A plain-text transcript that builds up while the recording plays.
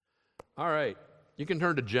All right. You can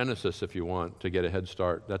turn to Genesis if you want to get a head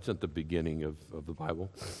start. That's at the beginning of the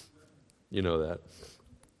Bible. You know that.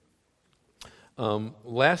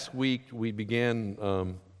 Last week we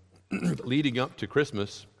began leading up to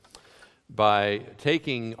Christmas by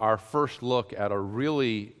taking our first look at a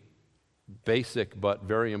really basic but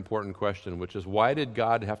very important question, which is, why did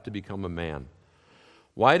God have to become a man?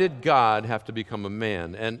 Why did God have to become a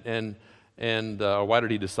man? And why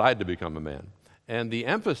did he decide to become a man? And the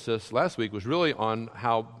emphasis last week was really on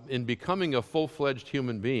how, in becoming a full-fledged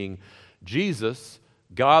human being, Jesus,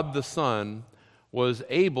 God the Son, was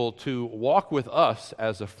able to walk with us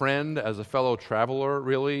as a friend, as a fellow traveler,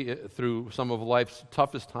 really, through some of life's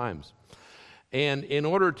toughest times. And in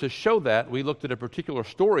order to show that, we looked at a particular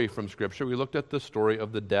story from Scripture. We looked at the story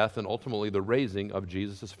of the death and ultimately the raising of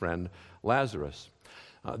Jesus' friend Lazarus.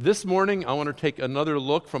 This morning, I want to take another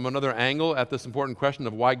look from another angle at this important question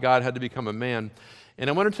of why God had to become a man.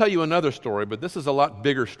 And I want to tell you another story, but this is a lot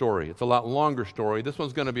bigger story. It's a lot longer story. This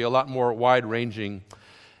one's going to be a lot more wide-ranging,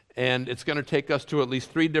 and it's going to take us to at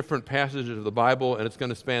least 3 different passages of the Bible, and it's going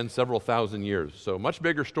to span several thousand years. So much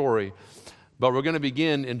bigger story, but we're going to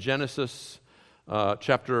begin in Genesis let's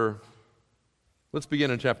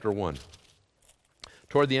begin in chapter 1.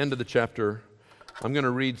 Toward the end of the chapter, I'm going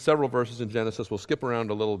to read several verses in Genesis. We'll skip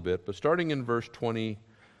around a little bit, but starting in verse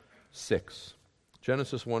 26,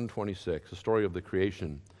 Genesis 1:26, the story of the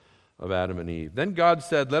creation of Adam and Eve. Then God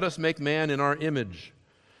said, "Let us make man in our image,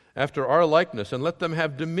 after our likeness, and let them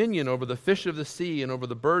have dominion over the fish of the sea, and over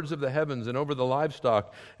the birds of the heavens, and over the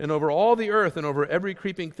livestock, and over all the earth, and over every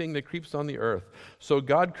creeping thing that creeps on the earth." So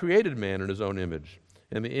God created man in his own image.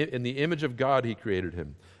 In the image of God he created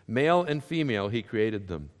him. Male and female he created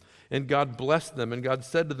them. And God blessed them, and God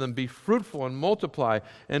said to them, "Be fruitful and multiply,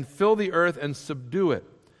 and fill the earth and subdue it,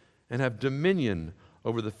 and have dominion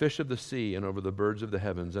over the fish of the sea, and over the birds of the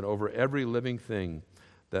heavens, and over every living thing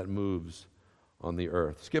that moves on the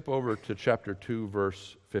earth." Skip over to chapter 2,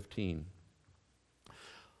 verse 15.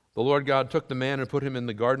 The Lord God took the man and put him in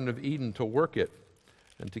the Garden of Eden to work it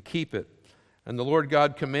and to keep it. And the Lord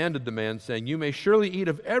God commanded the man, saying, "You may surely eat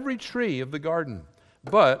of every tree of the garden,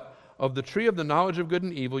 but of the tree of the knowledge of good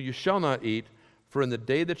and evil you shall not eat, for in the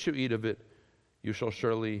day that you eat of it you shall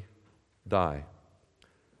surely die."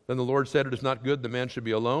 Then the Lord said, "It is not good the man should be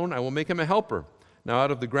alone. I will make him a helper." Now out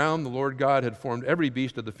of the ground the Lord God had formed every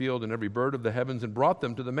beast of the field and every bird of the heavens, and brought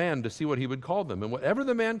them to the man to see what he would call them. And whatever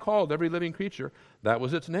the man called every living creature, that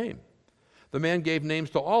was its name. The man gave names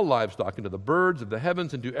to all livestock, and to the birds of the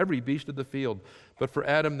heavens, and to every beast of the field. But for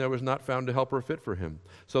Adam there was not found a helper fit for him.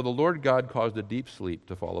 So the Lord God caused a deep sleep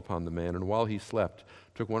to fall upon the man, and while he slept,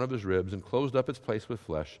 took one of his ribs and closed up its place with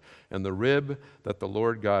flesh. And the rib that the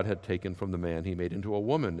Lord God had taken from the man he made into a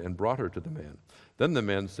woman, and brought her to the man. Then the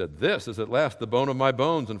man said, "This is at last the bone of my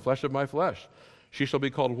bones and flesh of my flesh. She shall be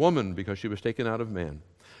called woman, because she was taken out of man.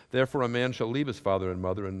 Therefore a man shall leave his father and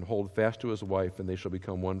mother, and hold fast to his wife, and they shall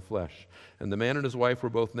become one flesh. And the man and his wife were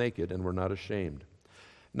both naked, and were not ashamed.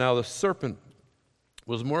 Now the serpent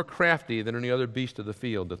was more crafty than any other beast of the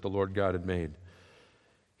field that the Lord God had made.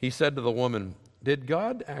 He said to the woman, "Did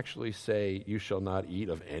God actually say, 'You shall not eat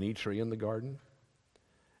of any tree in the garden?'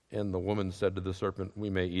 And the woman said to the serpent, 'We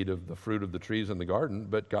may eat of the fruit of the trees in the garden,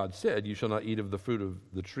 but God said, You shall not eat of the fruit of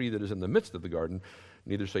the tree that is in the midst of the garden,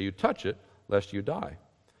 neither shall you touch it, lest you die.'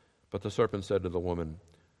 But the serpent said to the woman,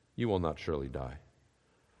 'You will not surely die.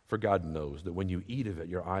 For God knows that when you eat of it,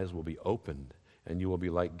 your eyes will be opened, and you will be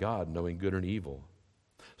like God, knowing good and evil.'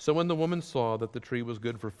 So when the woman saw that the tree was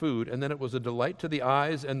good for food, and that it was a delight to the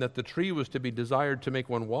eyes, and that the tree was to be desired to make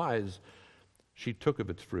one wise, she took of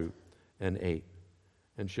its fruit and ate.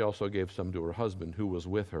 And she also gave some to her husband who was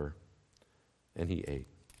with her, and he ate."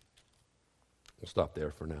 We'll stop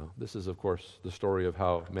there for now. This is, of course, the story of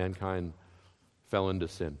how mankind fell into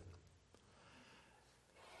sin.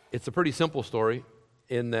 It's a pretty simple story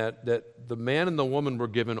in that the man and the woman were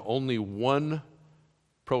given only one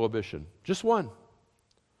prohibition, just one.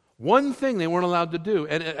 One thing they weren't allowed to do.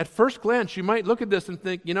 And at first glance, you might look at this and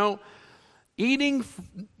think, not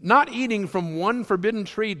eating from one forbidden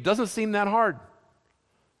tree doesn't seem that hard.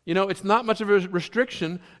 It's not much of a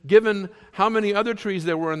restriction given how many other trees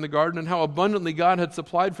there were in the garden and how abundantly God had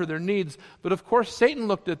supplied for their needs. But of course, Satan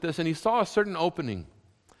looked at this and he saw a certain opening.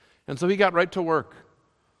 And so he got right to work.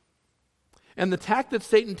 And the tack that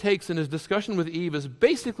Satan takes in his discussion with Eve is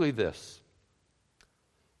basically this: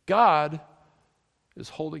 God is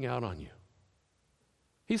holding out on you.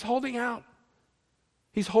 He's holding out.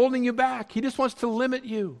 He's holding you back. He just wants to limit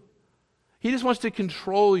you. He just wants to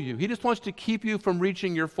control you. He just wants to keep you from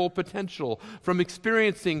reaching your full potential, from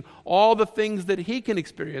experiencing all the things that he can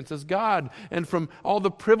experience as God, and from all the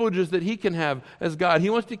privileges that he can have as God. He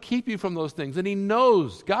wants to keep you from those things. And he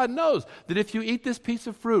knows, God knows, that if you eat this piece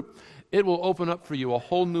of fruit, it will open up for you a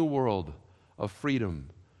whole new world of freedom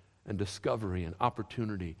and discovery and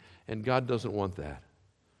opportunity. And God doesn't want that.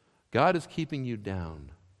 God is keeping you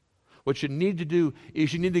down. What you need to do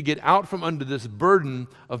is you need to get out from under this burden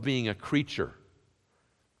of being a creature,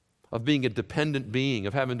 of being a dependent being,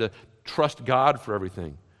 of having to trust God for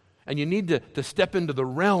everything. And you need to step into the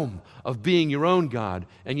realm of being your own God.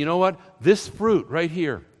 And you know what? This fruit right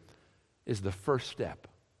here is the first step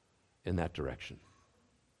in that direction.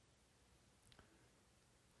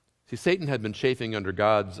 See, Satan had been chafing under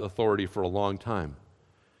God's authority for a long time.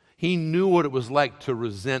 He knew what it was like to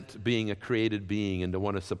resent being a created being and to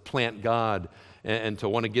want to supplant God and to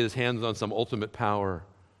want to get his hands on some ultimate power.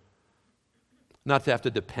 Not to have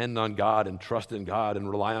to depend on God and trust in God and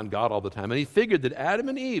rely on God all the time. And he figured that Adam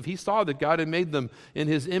and Eve, he saw that God had made them in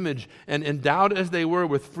his image, and endowed as they were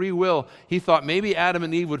with free will, he thought maybe Adam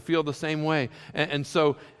and Eve would feel the same way. And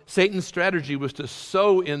so Satan's strategy was to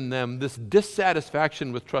sow in them this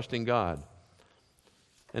dissatisfaction with trusting God.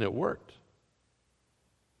 And it worked.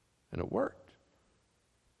 And it worked.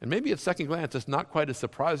 And maybe at second glance, it's not quite as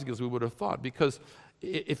surprising as we would have thought, because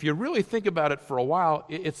if you really think about it for a while,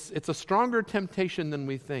 it's a stronger temptation than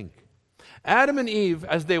we think. Adam and Eve,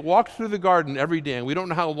 as they walked through the garden every day, and we don't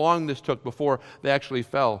know how long this took before they actually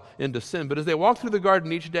fell into sin, but as they walked through the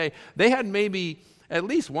garden each day, they had maybe at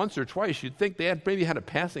least once or twice, you'd think they had maybe had a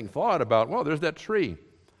passing thought about, well, there's that tree.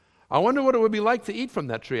 I wonder what it would be like to eat from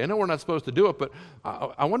that tree. I know we're not supposed to do it, but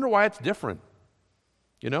I wonder why it's different.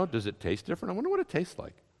 You know, does it taste different? I wonder what it tastes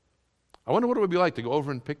like. I wonder what it would be like to go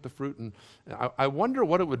over and pick the fruit, and I wonder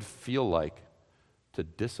what it would feel like to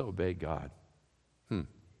disobey God. And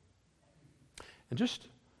just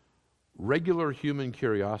regular human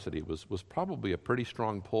curiosity was probably a pretty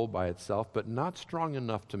strong pull by itself, but not strong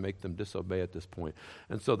enough to make them disobey at this point.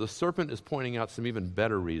 And so the serpent is pointing out some even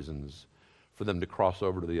better reasons for them to cross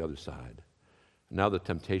over to the other side. Now the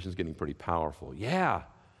temptation is getting pretty powerful. Yeah,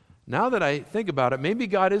 now that I think about it, maybe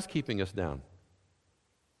God is keeping us down.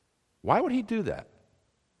 Why would he do that?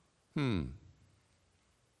 We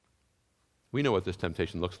know what this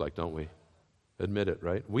temptation looks like, don't we? Admit it,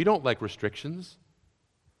 right? We don't like restrictions.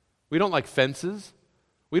 We don't like fences.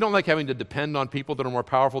 We don't like having to depend on people that are more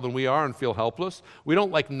powerful than we are and feel helpless. We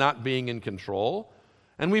don't like not being in control.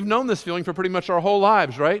 And we've known this feeling for pretty much our whole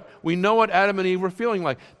lives, right? We know what Adam and Eve were feeling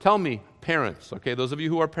like. Tell me, parents, okay, those of you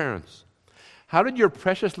who are parents, how did your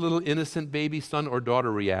precious little innocent baby son or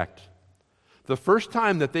daughter react the first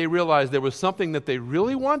time that they realized there was something that they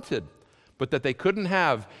really wanted, but that they couldn't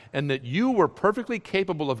have, and that you were perfectly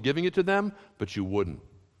capable of giving it to them, but you wouldn't?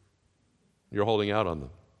 You're holding out on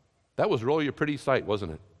them. That was really a pretty sight,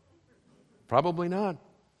 wasn't it? Probably not.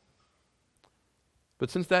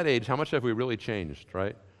 But since that age, how much have we really changed,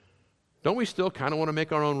 right? Don't we still kind of want to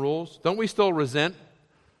make our own rules? Don't we still resent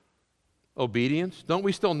obedience? Don't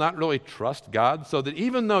we still not really trust God? So that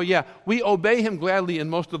even though, we obey him gladly in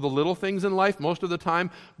most of the little things in life, most of the time,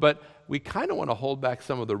 but we kind of want to hold back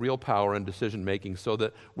some of the real power in decision making, so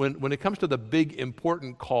that when it comes to the big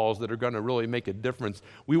important calls that are going to really make a difference,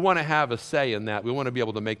 we want to have a say in that. We want to be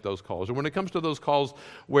able to make those calls. Or when it comes to those calls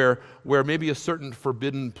where maybe a certain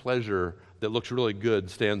forbidden pleasure that looks really good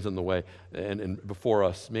stands in the way and before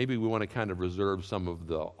us, maybe we want to kind of reserve some of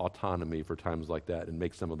the autonomy for times like that and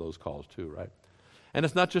make some of those calls too, right? And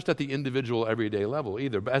it's not just at the individual everyday level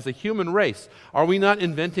either, but as a human race, are we not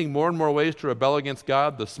inventing more and more ways to rebel against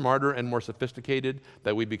God the smarter and more sophisticated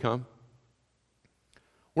that we become?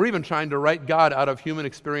 We're even trying to write God out of human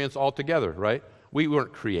experience altogether, right? We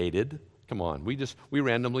weren't created. Come on, we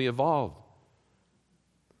randomly evolved.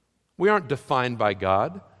 We aren't defined by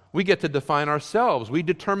God. We get to define ourselves. We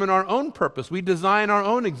determine our own purpose. We design our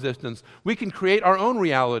own existence. We can create our own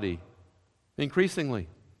reality, increasingly.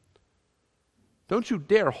 Don't you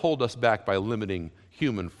dare hold us back by limiting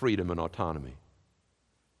human freedom and autonomy.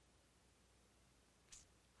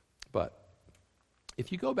 But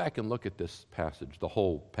if you go back and look at this passage, the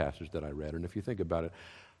whole passage that I read, and if you think about it,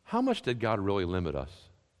 how much did God really limit us?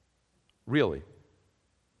 Really?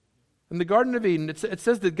 In the Garden of Eden, it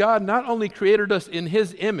says that God not only created us in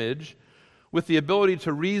his image with the ability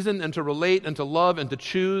to reason and to relate and to love and to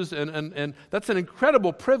choose, and that's an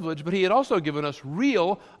incredible privilege, but he had also given us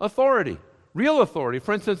real authority. Real authority.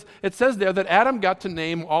 For instance, it says there that Adam got to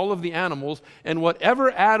name all of the animals, and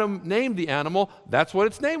whatever Adam named the animal, that's what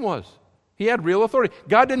its name was. He had real authority.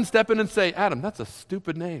 God didn't step in and say, Adam, that's a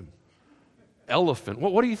stupid name. Elephant.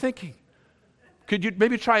 What are you thinking? Could you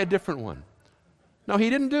maybe try a different one? No, he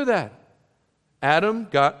didn't do that. Adam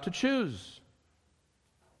got to choose.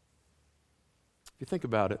 If you think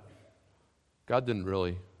about it, God didn't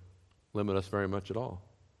really limit us very much at all.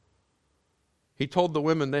 He told the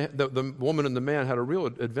women, the woman and the man had a real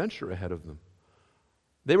adventure ahead of them.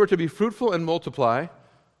 They were to be fruitful and multiply,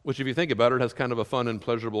 which if you think about it, has kind of a fun and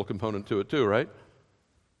pleasurable component to it too, right?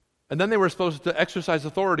 And then they were supposed to exercise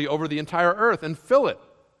authority over the entire earth and fill it,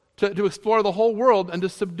 to explore the whole world and to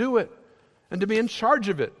subdue it and to be in charge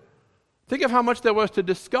of it. Think of how much there was to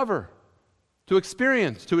discover, to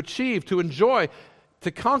experience, to achieve, to enjoy,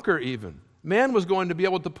 to conquer even. Man was going to be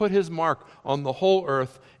able to put his mark on the whole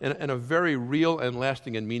earth in a very real and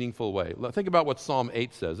lasting and meaningful way. Think about what Psalm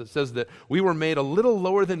 8 says. It says that we were made a little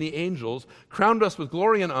lower than the angels, crowned us with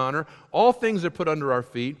glory and honor, all things are put under our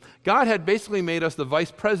feet. God had basically made us the vice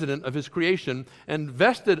president of his creation and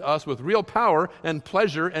vested us with real power and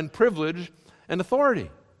pleasure and privilege and authority.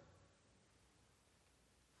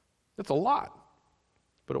 That's a lot,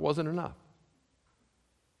 but it wasn't enough.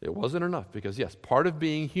 It wasn't enough because, yes, part of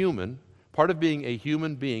being human, part of being a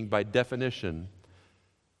human being by definition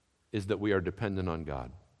is that we are dependent on God.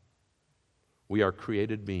 We are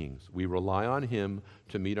created beings. We rely on him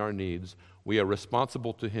to meet our needs. We are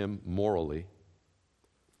responsible to him morally,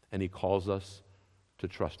 and he calls us to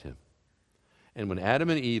trust him. And when Adam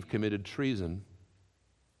and Eve committed treason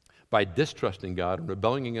by distrusting God and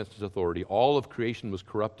rebelling against his authority, all of creation was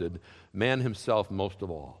corrupted, man himself most of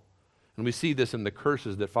all. And we see this in the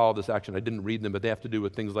curses that follow this action. I didn't read them, but they have to do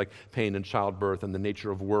with things like pain and childbirth and the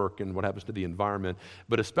nature of work and what happens to the environment,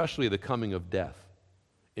 but especially the coming of death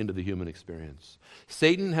into the human experience.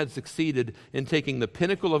 Satan had succeeded in taking the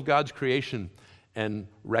pinnacle of God's creation and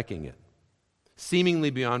wrecking it,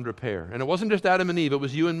 seemingly beyond repair. And it wasn't just Adam and Eve, it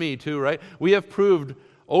was you and me too, right? We have proved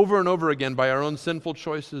over and over again by our own sinful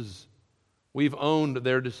choices, we've owned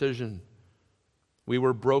their decision. We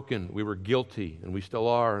were broken, we were guilty, and we still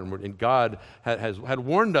are. And God had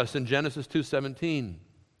warned us in Genesis 2:17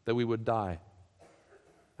 that we would die.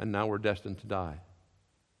 And now we're destined to die.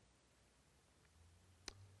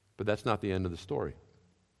 But that's not the end of the story.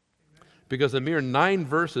 Because a mere 9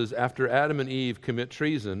 verses after Adam and Eve commit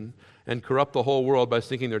treason and corrupt the whole world by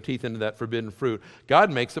sinking their teeth into that forbidden fruit,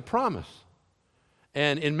 God makes a promise.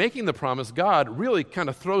 And in making the promise, God really kind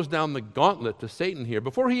of throws down the gauntlet to Satan here.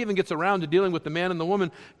 Before he even gets around to dealing with the man and the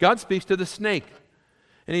woman, God speaks to the snake.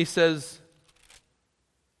 And he says,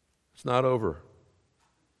 it's not over.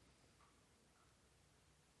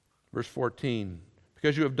 Verse 14,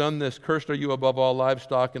 because you have done this, cursed are you above all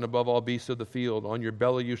livestock and above all beasts of the field. On your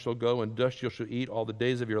belly you shall go, and dust you shall eat all the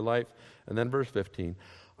days of your life. And then verse 15,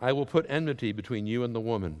 I will put enmity between you and the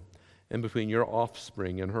woman, and between your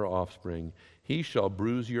offspring and her offspring. He shall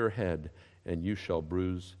bruise your head, and you shall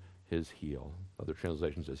bruise his heel. Other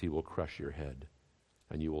translation says, he will crush your head,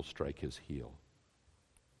 and you will strike his heel.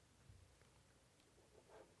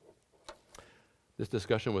 This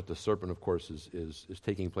discussion with the serpent, of course, is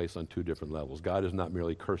taking place on 2 different levels. God is not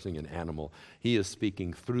merely cursing an animal. He is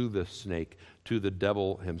speaking through the snake to the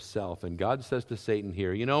devil himself. And God says to Satan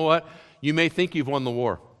here, you know what? You may think you've won the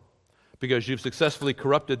war, because you've successfully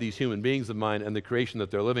corrupted these human beings of mine and the creation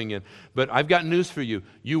that they're living in. But I've got news for you.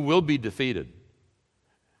 You will be defeated.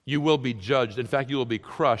 You will be judged. In fact, you will be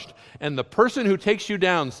crushed. And the person who takes you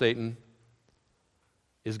down, Satan,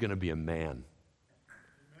 is going to be a man.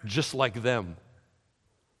 Just like them.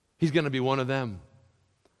 He's going to be one of them.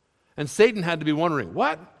 And Satan had to be wondering,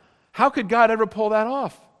 what? How could God ever pull that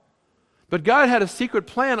off? But God had a secret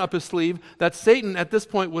plan up his sleeve that Satan at this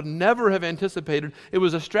point would never have anticipated. It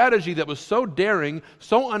was a strategy that was so daring,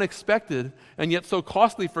 so unexpected, and yet so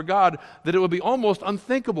costly for God that it would be almost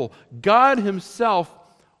unthinkable. God himself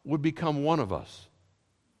would become one of us.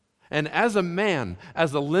 And as a man,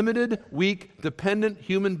 as a limited, weak, dependent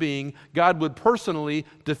human being, God would personally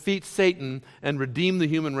defeat Satan and redeem the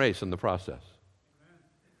human race in the process.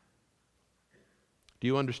 Do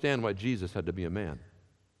you understand why Jesus had to be a man?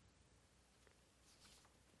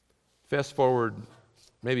 Fast forward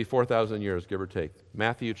maybe 4,000 years, give or take.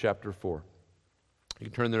 Matthew chapter 4. You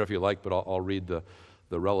can turn there if you like, but I'll read the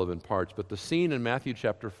relevant parts. But the scene in Matthew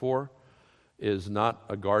chapter 4 is not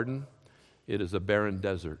a garden. It is a barren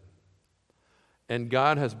desert. And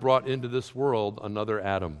God has brought into this world another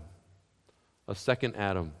Adam, a second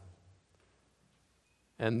Adam.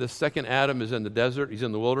 And this second Adam is in the desert. He's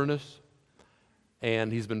in the wilderness.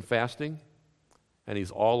 And he's been fasting. And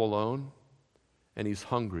he's all alone. And he's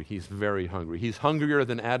hungry. He's very hungry. He's hungrier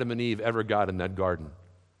than Adam and Eve ever got in that garden.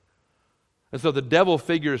 And so the devil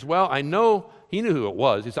figures, well, I know, he knew who it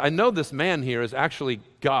was. He said, I know this man here is actually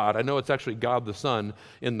God. I know it's actually God the Son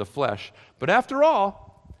in the flesh. But after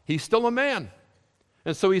all, he's still a man.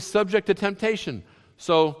 And so he's subject to temptation.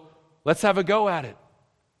 So let's have a go at it.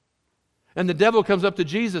 And the devil comes up to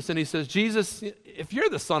Jesus and he says, Jesus, if you're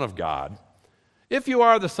the Son of God, if you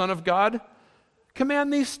are the Son of God,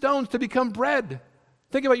 command these stones to become bread.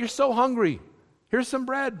 Think about it, you're so hungry. Here's some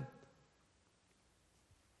bread.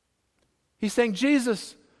 He's saying,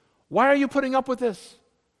 Jesus, why are you putting up with this?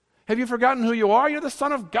 Have you forgotten who you are? You're the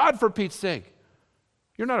Son of God, for Pete's sake.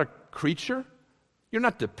 You're not a creature. You're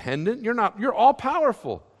not dependent. You're all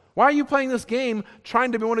powerful. Why are you playing this game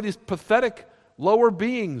trying to be one of these pathetic lower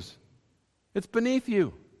beings? It's beneath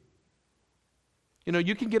you. You know,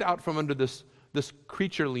 you can get out from under this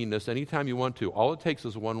creatureliness anytime you want to. All it takes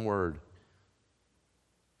is one word.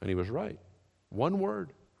 And he was right. One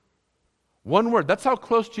word. One word. That's how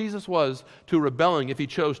close Jesus was to rebelling if he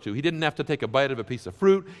chose to. He didn't have to take a bite of a piece of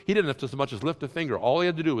fruit. He didn't have to so much as lift a finger. All he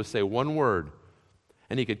had to do was say one word.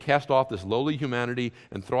 And he could cast off this lowly humanity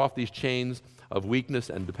and throw off these chains of weakness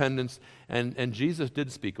and dependence. And Jesus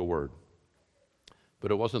did speak a word. But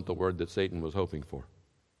it wasn't the word that Satan was hoping for.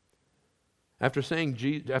 After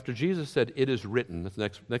Jesus said, it is written, that's the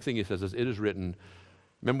next thing he says is, it is written.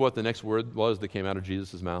 Remember what the next word was that came out of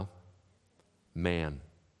Jesus' mouth? Man.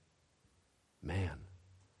 Man.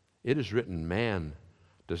 It is written, man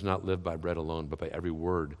does not live by bread alone, but by every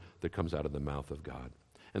word that comes out of the mouth of God.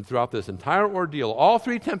 And throughout this entire ordeal, all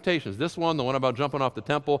three temptations, this one, the one about jumping off the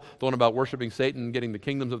temple, the one about worshiping Satan and getting the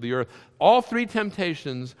kingdoms of the earth, all three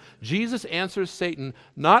temptations, Jesus answers Satan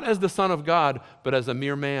not as the Son of God, but as a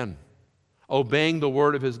mere man, obeying the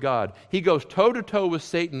word of his God. He goes toe-to-toe with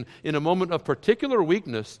Satan in a moment of particular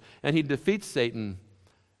weakness, and he defeats Satan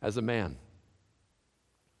as a man.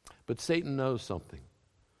 But Satan knows something.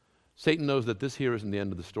 Satan knows that this here isn't the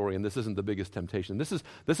end of the story, and this isn't the biggest temptation. This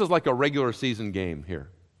is like a regular season game here.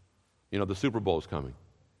 You know, the Super Bowl is coming.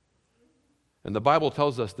 And the Bible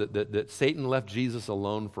tells us that Satan left Jesus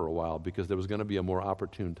alone for a while because there was going to be a more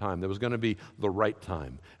opportune time. There was going to be the right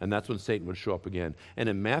time, and that's when Satan would show up again. And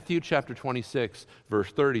in Matthew chapter 26,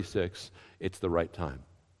 verse 36, it's the right time.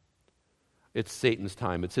 It's Satan's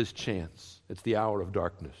time. It's his chance. It's the hour of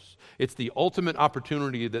darkness. It's the ultimate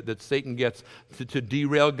opportunity that Satan gets to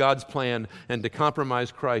derail God's plan and to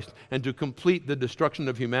compromise Christ and to complete the destruction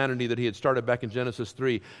of humanity that he had started back in Genesis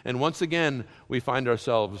 3. And once again, we find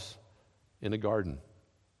ourselves in a garden.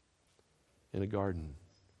 In a garden.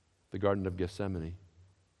 The Garden of Gethsemane.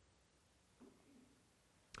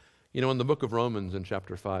 You know, in the book of Romans in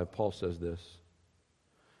chapter 5, Paul says this.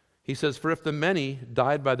 He says, for if the many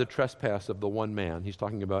died by the trespass of the one man, he's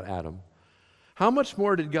talking about Adam, how much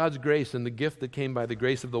more did God's grace and the gift that came by the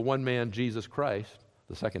grace of the one man, Jesus Christ,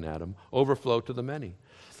 the second Adam, overflow to the many?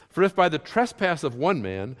 For if by the trespass of one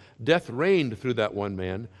man, death reigned through that one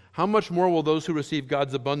man, how much more will those who receive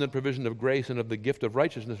God's abundant provision of grace and of the gift of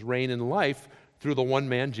righteousness reign in life through the one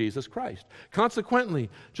man, Jesus Christ?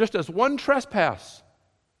 Consequently, just as one trespass,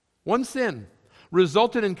 one sin,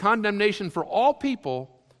 resulted in condemnation for all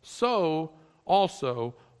people, so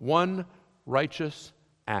also one righteous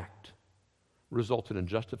act resulted in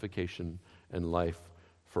justification and life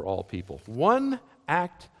for all people. One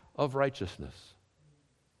act of righteousness.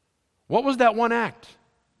 What was that one act?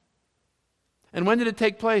 And when did it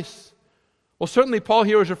take place? Well, certainly Paul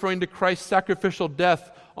here is referring to Christ's sacrificial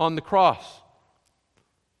death on the cross,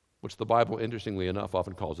 which the Bible, interestingly enough,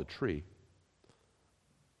 often calls a tree.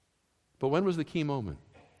 But when was the key moment?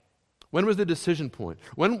 When was the decision point?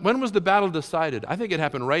 When was the battle decided? I think it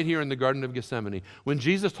happened right here in the Garden of Gethsemane. When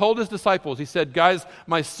Jesus told his disciples, he said, guys,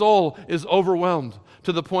 my soul is overwhelmed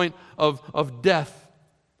to the point of death.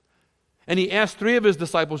 And he asked 3 of his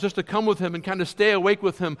disciples just to come with him and kind of stay awake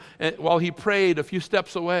with him while he prayed a few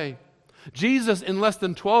steps away. Jesus, in less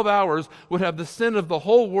than 12 hours, would have the sin of the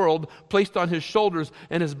whole world placed on his shoulders,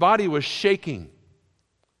 and his body was shaking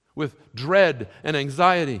with dread and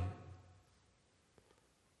anxiety.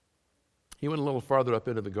 He went a little farther up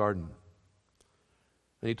into the garden,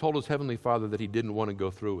 and he told his heavenly Father that he didn't want to go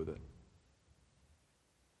through with it.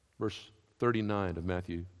 Verse 39 of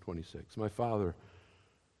Matthew 26. My Father,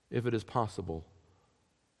 if it is possible,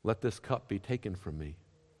 let this cup be taken from me.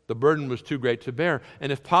 The burden was too great to bear,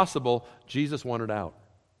 and if possible, Jesus wanted out.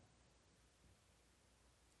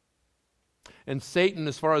 And Satan,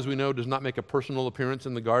 as far as we know, does not make a personal appearance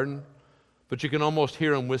in the garden, but you can almost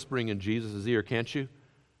hear him whispering in Jesus' ear, can't you?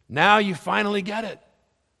 Now you finally get it.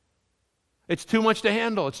 It's too much to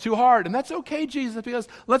handle. It's too hard. And that's okay, Jesus, because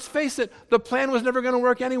let's face it, the plan was never going to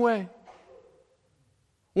work anyway.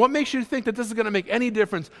 What makes you think that this is going to make any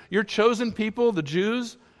difference? Your chosen people, the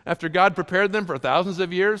Jews, after God prepared them for thousands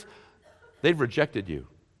of years, they've rejected you.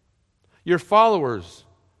 Your followers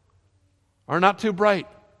are not too bright,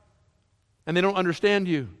 and they don't understand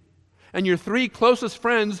you. And your 3 closest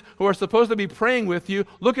friends who are supposed to be praying with you,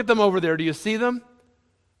 look at them over there. Do you see them?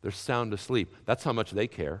 They're sound asleep. That's how much they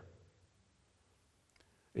care.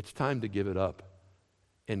 It's time to give it up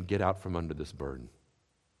and get out from under this burden.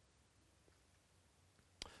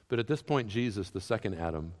 But at this point, Jesus, the second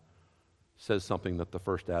Adam, says something that the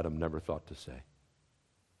first Adam never thought to say.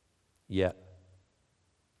 Yet,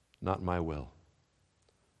 not my will,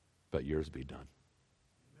 but yours be done.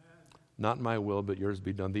 Not my will, but yours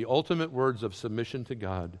be done. The ultimate words of submission to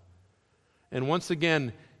God. And once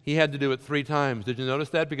again, he had to do it 3 times. Did you notice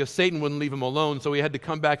that? Because Satan wouldn't leave him alone, so he had to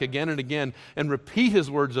come back again and again and repeat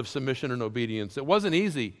his words of submission and obedience. It wasn't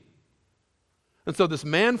easy. And so this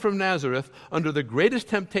man from Nazareth, under the greatest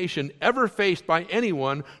temptation ever faced by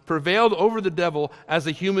anyone, prevailed over the devil as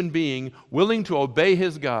a human being, willing to obey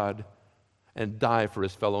his God and die for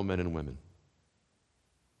his fellow men and women.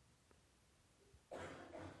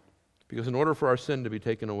 Because in order for our sin to be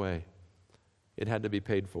taken away, it had to be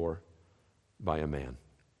paid for by a man,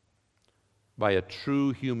 by a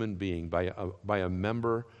true human being, by a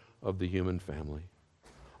member of the human family.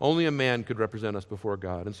 Only a man could represent us before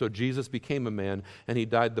God. And so Jesus became a man, and he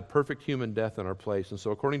died the perfect human death in our place. And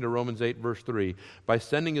so according to Romans 8, verse 3, by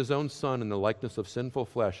sending his own Son in the likeness of sinful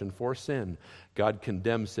flesh and for sin, God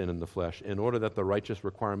condemned sin in the flesh in order that the righteous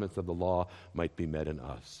requirements of the law might be met in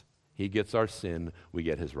us. He gets our sin, we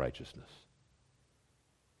get his righteousness.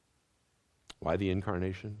 Why the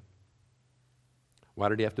incarnation? Why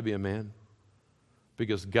did he have to be a man?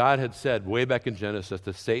 Because God had said way back in Genesis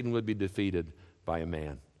that Satan would be defeated by a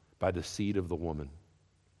man, by the seed of the woman.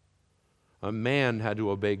 A man had to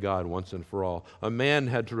obey God once and for all. A man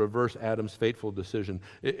had to reverse Adam's fateful decision.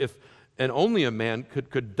 And only a man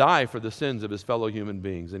could die for the sins of his fellow human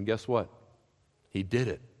beings. And guess what? He did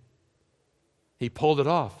it. He pulled it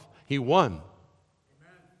off. He won. Amen.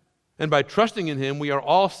 And by trusting in him, we are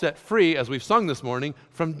all set free, as we've sung this morning,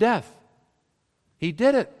 from death. He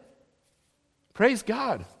did it. Praise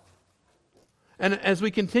God. And as we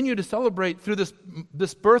continue to celebrate through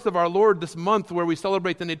this birth of our Lord, this month where we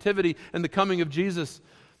celebrate the nativity and the coming of Jesus,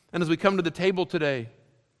 and as we come to the table today,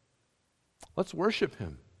 let's worship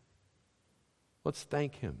him. Let's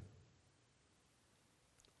thank him.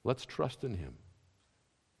 Let's trust in him.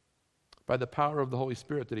 By the power of the Holy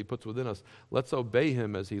Spirit that he puts within us, let's obey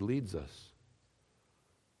him as he leads us.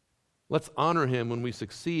 Let's honor him when we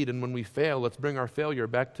succeed, and when we fail, let's bring our failure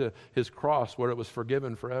back to his cross where it was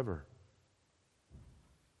forgiven forever.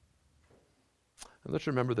 And let's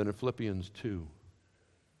remember that in Philippians 2,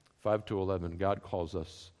 5-11, God calls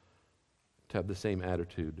us to have the same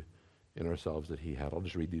attitude in ourselves that he had. I'll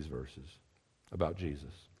just read these verses about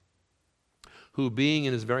Jesus. Who, being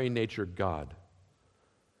in his very nature God,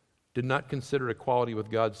 did not consider equality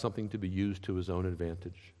with God something to be used to his own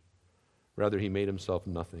advantage. Rather, he made himself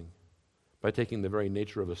nothing by taking the very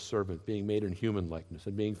nature of a servant, being made in human likeness,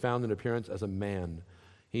 and being found in appearance as a man.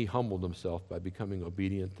 He humbled himself by becoming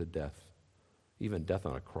obedient to death, even death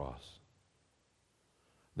on a cross.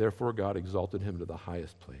 Therefore God exalted him to the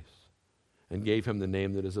highest place and gave him the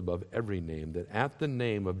name that is above every name, that at the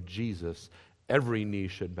name of Jesus every knee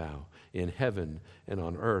should bow, in heaven and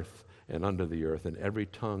on earth and under the earth, and every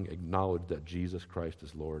tongue acknowledge that Jesus Christ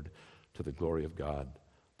is Lord, to the glory of God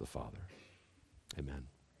the Father. Amen.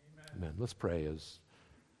 Amen. Let's pray as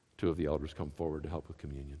 2 of the elders come forward to help with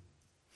communion.